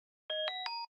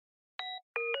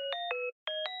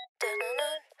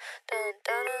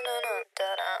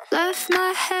Left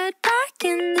my head back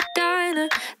in the diner.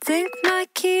 Think my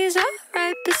keys are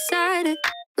right beside it.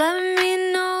 Let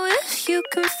me know if you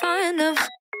can find them,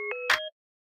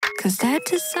 'cause that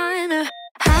designer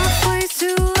halfway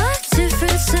through a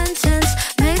different sentence,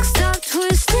 mixed up,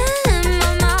 twisting in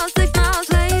my mouth like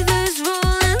flavors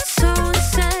rolling, so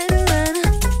unsettling.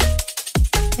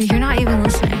 You're not even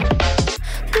listening.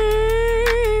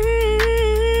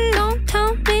 Don't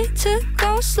tell me to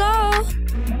go slow.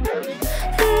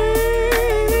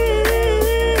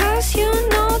 'Cause you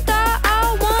know that I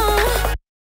won't.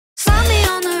 Slap me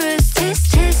on the wrist, tisk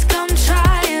tisk, I'm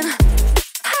trying.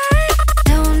 I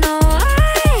don't know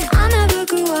why I never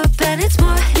grew up and it's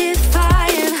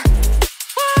mortifying.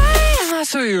 Why am I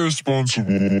so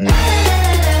irresponsible?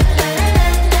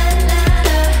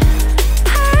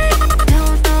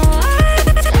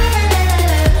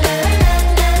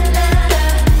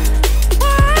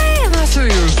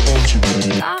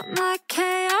 Got my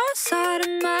chaos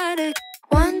automatic.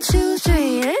 1, 2,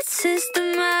 3, it's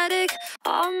systematic.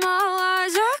 All my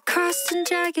wires are crossed and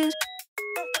jagged.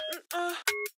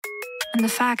 And the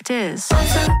fact is, I'm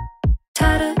so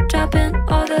tired of dropping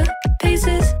all the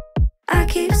pieces. I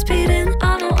keep speeding,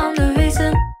 I know I'm the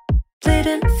reason.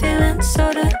 Bleeding, feeling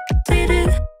so depleted,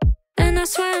 and I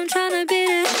swear I'm trying to beat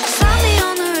it. Slap me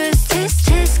on the wrist, taste